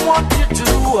damn what you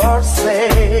do or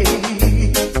say.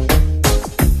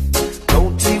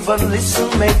 Don't even listen,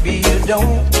 maybe you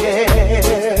don't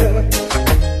care.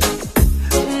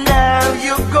 Now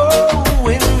you're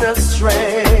going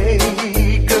astray,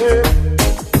 girl.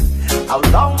 How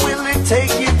long will it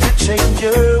take you to change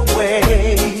your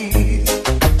ways?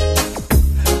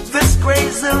 This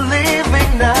crazy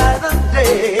living night and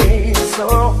day. So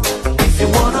if you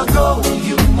wanna go,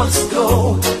 you must go.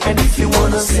 And if you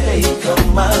wanna stay, come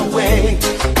my way.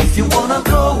 If you wanna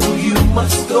go, you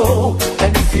must go.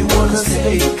 And if you wanna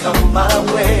stay, come my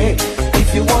way. If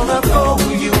you wanna go,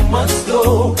 you must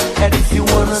go. And if you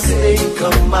wanna stay,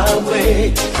 come my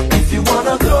way. If you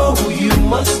wanna go, you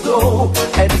must go.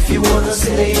 And if you wanna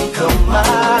stay, come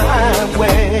my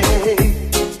way.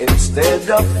 Instead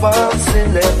of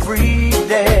fussing every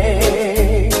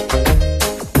day,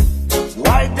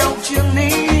 why don't you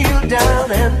kneel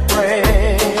down and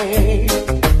pray?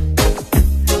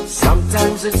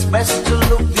 Sometimes it's best to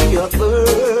look the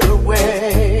other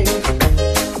way.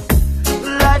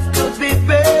 Life could be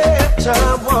better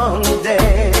one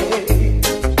day.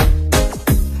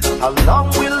 How long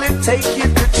will it take you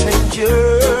to change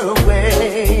your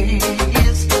ways?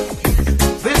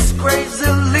 This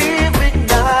crazy living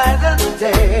night and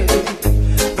day.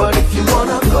 But if you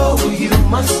wanna go, you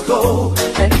must go.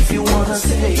 And if you wanna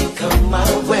stay, come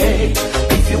my way.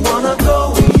 If you wanna go,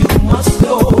 you must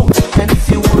go. And if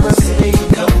you wanna stay,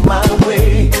 come my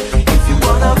way. If you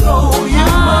wanna go, you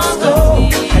must go.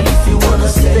 And if you wanna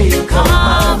stay, come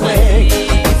my way.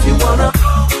 If you wanna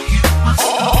go, you must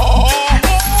go.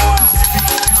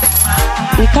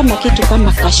 Ni kama kitu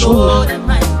kama kashuma.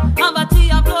 Poverty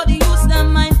abroad, they use their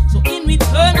mind. So in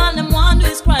return, all them want to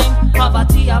is crime.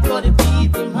 Poverty abroad, the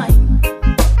people mind.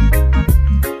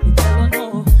 You tell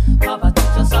no, poverty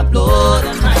just abroad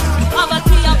their mind.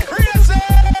 Poverty abroad. Crazy!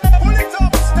 Pull it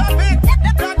up, stop it!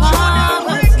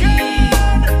 Poverty.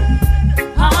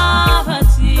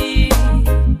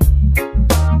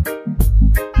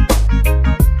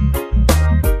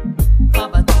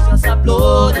 Poverty just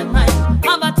abroad their mind.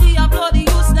 Poverty abroad, they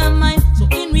use their mind. So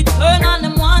in return, all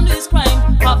them want to is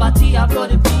crime. Poverty abroad,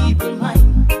 the people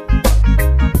mind.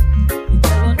 You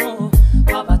tell no,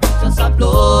 poverty just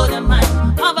abroad their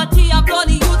mind. Poverty abroad,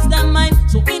 the youths their mind.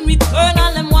 So in return,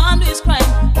 all them want to is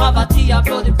crime. Poverty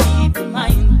abroad, the people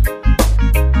mind.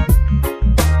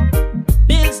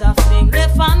 Bills are fling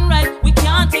left and right. We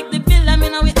can't take the bill, I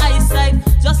mean, our eyesight.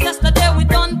 Just yesterday we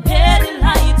done pay the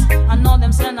light. And now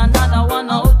them send another one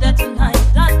out there tonight.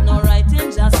 That's no right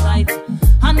in just sight.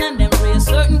 And then them raise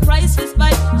certain prices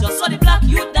by just so the black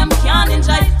youth them can't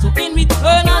enjoy. So in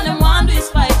return, all them want to is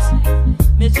fight.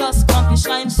 May just come to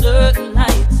shine certain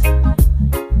lights.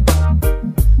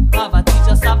 Poverty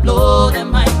just a blow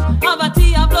them mind.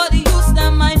 Poverty a blow the youth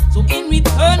them mind. So in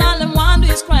return, all them want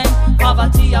to is crime.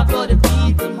 Poverty a blow the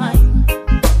people mind.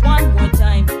 One more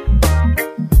time.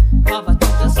 Poverty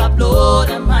just a blow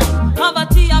them mind.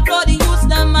 Poverty a blow the youth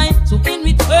them mind. So in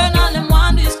return, all them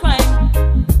want to is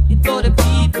crime. It blow the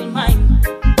people mind.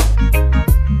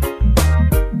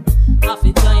 Have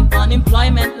to join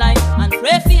unemployment line and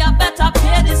pray for a better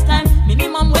pay this time.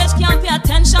 Minimum wage can't pay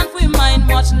attention for your mind,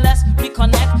 much less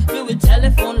reconnect with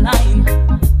telephone line.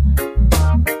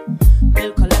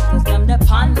 Bill collectors them they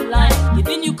on the line,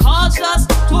 giving you calls just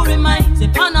to remind. Say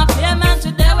pan a payment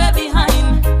today we're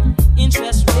behind.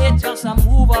 Interest rate just a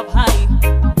move up high.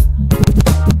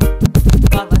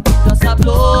 Poverty just a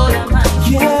blow their mind.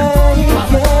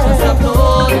 Poverty just a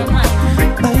blow their mind.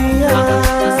 Poverty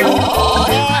just a blow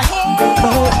their mind.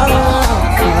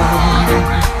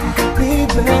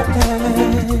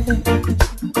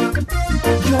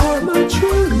 You're my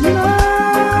true love,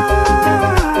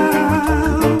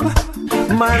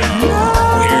 my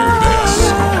love. Hear this,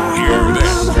 hear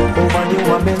this. Oh my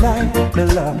me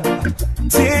love,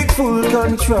 take full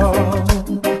control.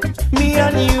 Me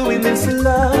and you in this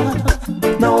love.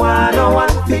 No, I don't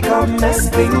want to come mess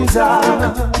things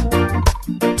up.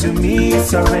 To me,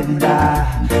 surrender.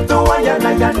 No, I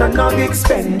am no big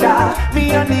spender.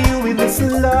 Me and you in this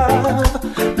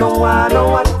love. No, I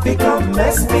don't want to come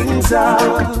mess things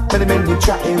up. Many men who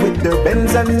try with their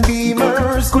Benz and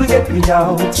Beamers couldn't get me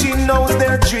out. She knows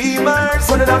they're dreamers,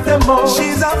 running off them most.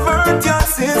 She's a virgin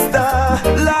sister,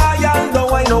 loyal.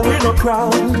 Though I know we're no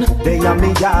crown. They are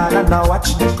me yard and I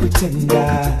watch the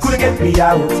pretender. Couldn't get me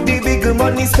out, the big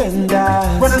money spender,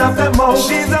 running off them most.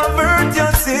 She's a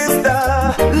virgin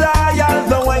sister, loyal.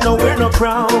 Though I know we're no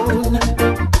crown.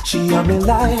 She are me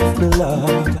life, me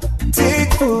love.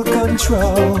 Take full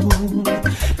control.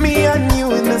 Me and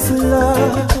you in this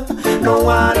love. No,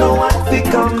 I don't want to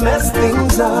come mess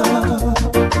things up.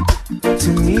 To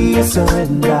me,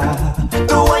 surrender.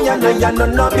 No, I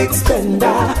am no big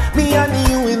spender. Me and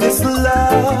you in this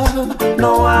love.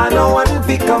 No, I don't want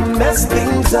to come mess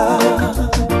things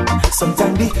up.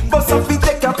 Sometimes the bus of we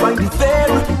take up on the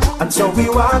ferry, and so we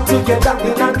walk together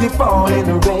in the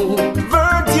falling rain.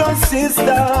 Virgin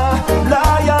sister,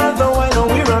 loyal, though I know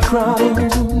we're a crown.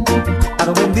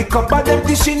 And when the cup of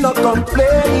empty, she no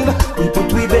complain. We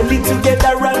put we belly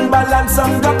together and balance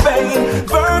on the pain.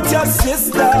 Virgin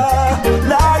sister,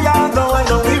 loyal, though I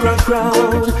know we're a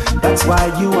crown. That's why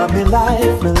you are my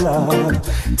life, my love.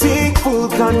 Take full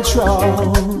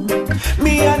control.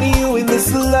 Me and you in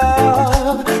this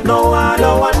love. No, I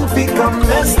don't want to come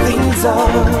mess things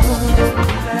up.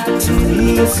 To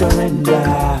me, surrender.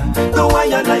 No, I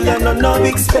am no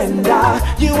big spender.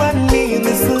 You and me in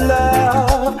this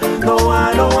love. No,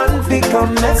 I don't want to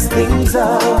come mess things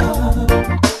up.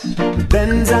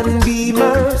 Benz and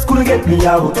Beamers couldn't get me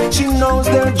out. She knows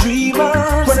they're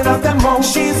dreamers, running off them home.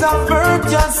 She's a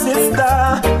virgin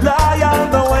sister, loyal,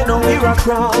 though I know we're a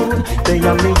crown. They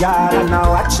are me yard and I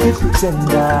watch the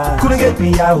pretender. Couldn't get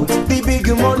me out, the big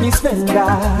money spender,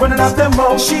 running off them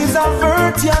home. She's a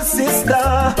virgin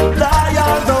sister,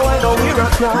 loyal, though I know we're a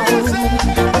crown.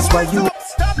 That's why you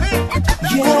stop it.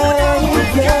 Yeah,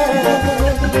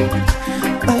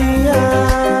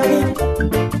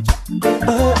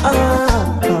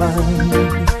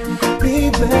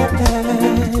 baby,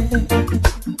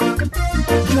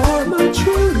 you're my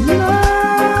true love,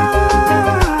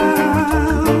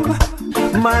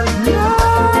 my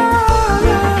love.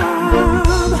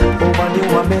 Oh, man, you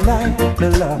are my life, my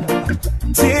love.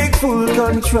 Take full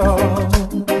control.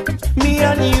 Me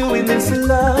and you in this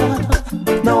love.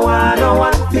 No, I don't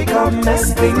want to come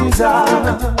mess things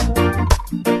up.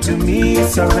 To me,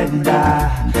 surrender.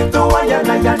 No, I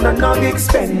am no big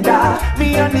spender.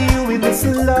 Me and you in this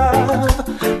love.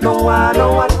 No, I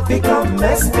don't want to come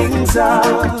mess things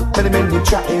up. Many men who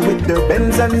try with their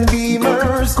Benz and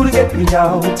Beamers couldn't get me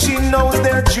out. She knows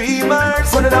they're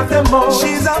dreamers, running off them most.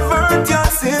 She's a virgin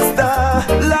sister,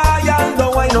 loyal,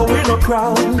 though I know we're no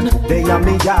crown. They are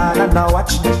me yard and I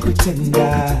watch the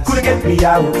pretender. Couldn't get me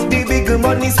out, the big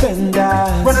money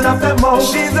spender, running off them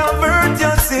most. She's a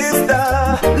virgin sister,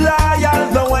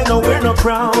 loyal, though I know we're no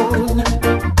crown.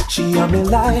 She are my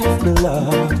life, my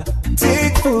love.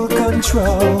 Take full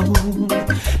control.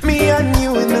 Me and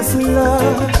you in this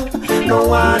love.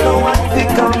 No, I don't want to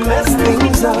come mess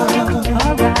things up.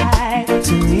 Alright.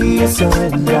 To me,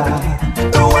 surrender.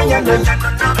 No, I am no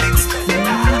big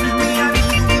spender. Me and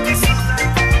you in this love.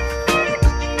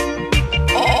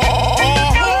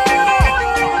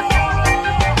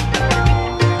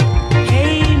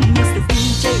 Hey, Mr.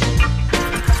 DJ.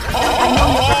 I know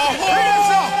you're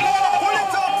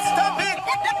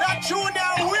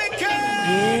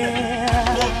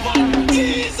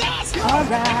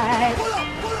alright.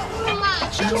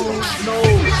 No.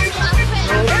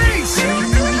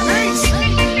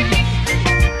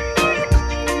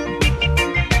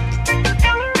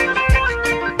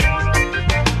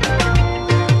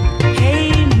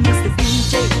 Hey, Mr.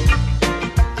 DJ,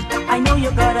 I know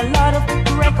you got a lot of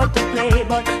record to play,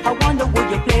 but I wonder would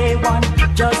you play one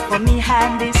just for me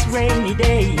on this rainy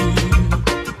day?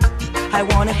 I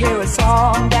wanna hear a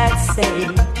song that say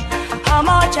how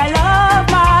much I love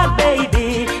my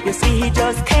baby. You see, he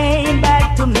just came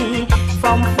back to me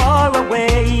from far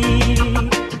away.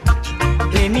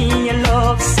 Play me a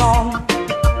love song,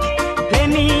 play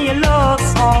me a love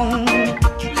song.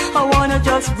 I wanna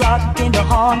just rock in the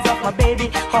arms of my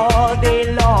baby all day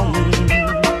long.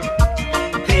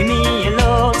 Play me a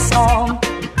love song,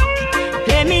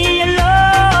 play me a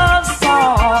love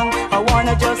song. I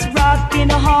wanna just rock in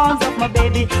the arms of my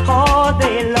baby all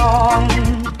day long.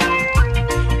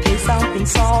 Something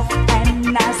soft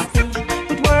and nasty,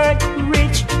 with word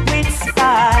rich with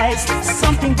spice,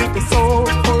 something with the soul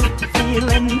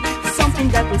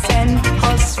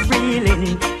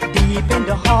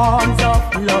arms of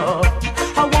love.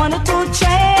 I wanna to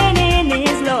chain in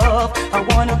his love. I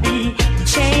wanna be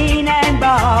chained and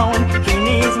bound in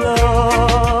his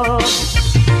love.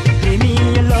 Play me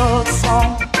a love song.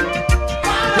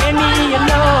 Play me a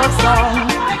love song.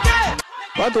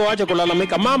 Watu waache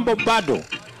kulalamika, mambo bado.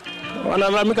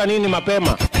 Wanalalamika nini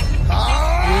mapema?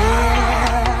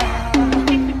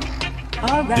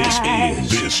 This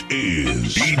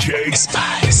is DJ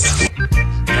Spice.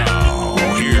 Now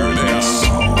hear this.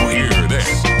 Hear this.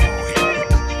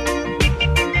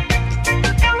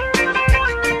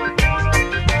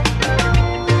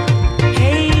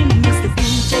 Hey, Mr.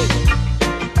 DJ,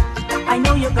 I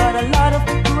know you got a lot of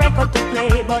record to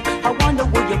play, but I wonder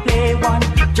would you play one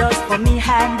just for me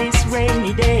and this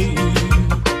rainy day?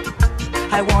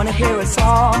 I wanna hear a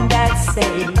song that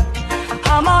say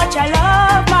how much I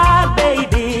love my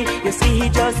baby. You see, he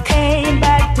just came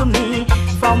back to me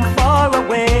from far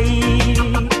away.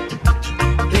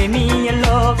 Play me a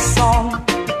love song.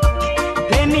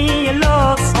 Play me a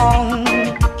love song.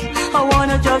 I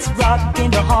wanna just rock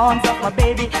in the arms of my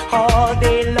baby all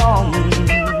day long.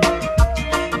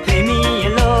 Play me a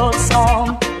love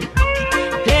song.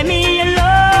 Play me a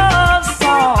love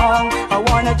song. I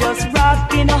wanna just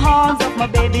rock in the arms of my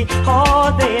baby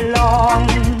all day long.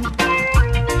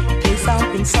 Play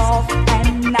something soft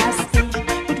and nasty,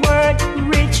 with word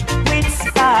rich with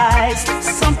spice,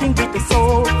 something with a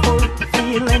soulful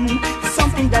feeling,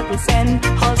 something that will send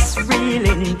us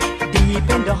reeling deep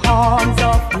in the arms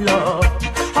of love.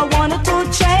 I wanna to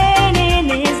chain in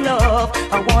his love.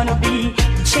 I wanna be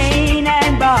chained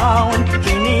and bound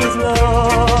in his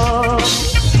love.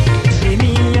 Play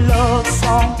me a love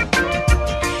song.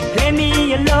 Play me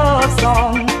a love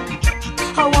song.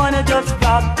 I wanna just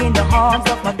rock in the arms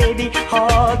of my baby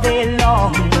all day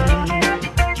long.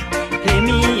 Play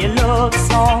me a love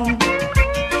song.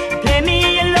 Play me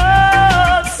a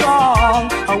love song.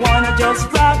 I wanna just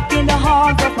rock in the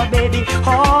arms of my baby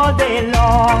all day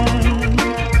long.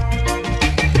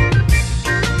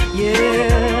 Yeah.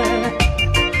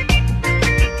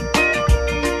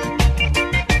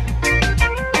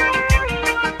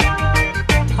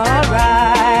 All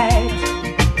right.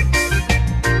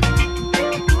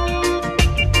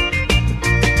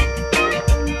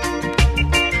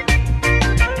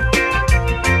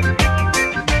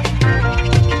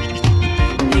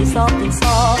 Play something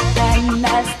soft and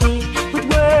nasty, with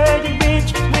word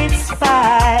rich with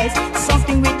spice,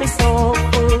 something with a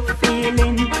soulful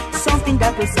feeling, something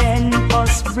that will send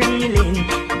us reeling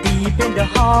deep in the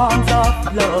arms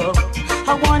of love.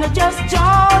 I wanna just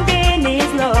jump in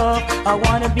his love. I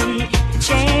wanna be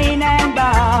chained and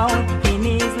bound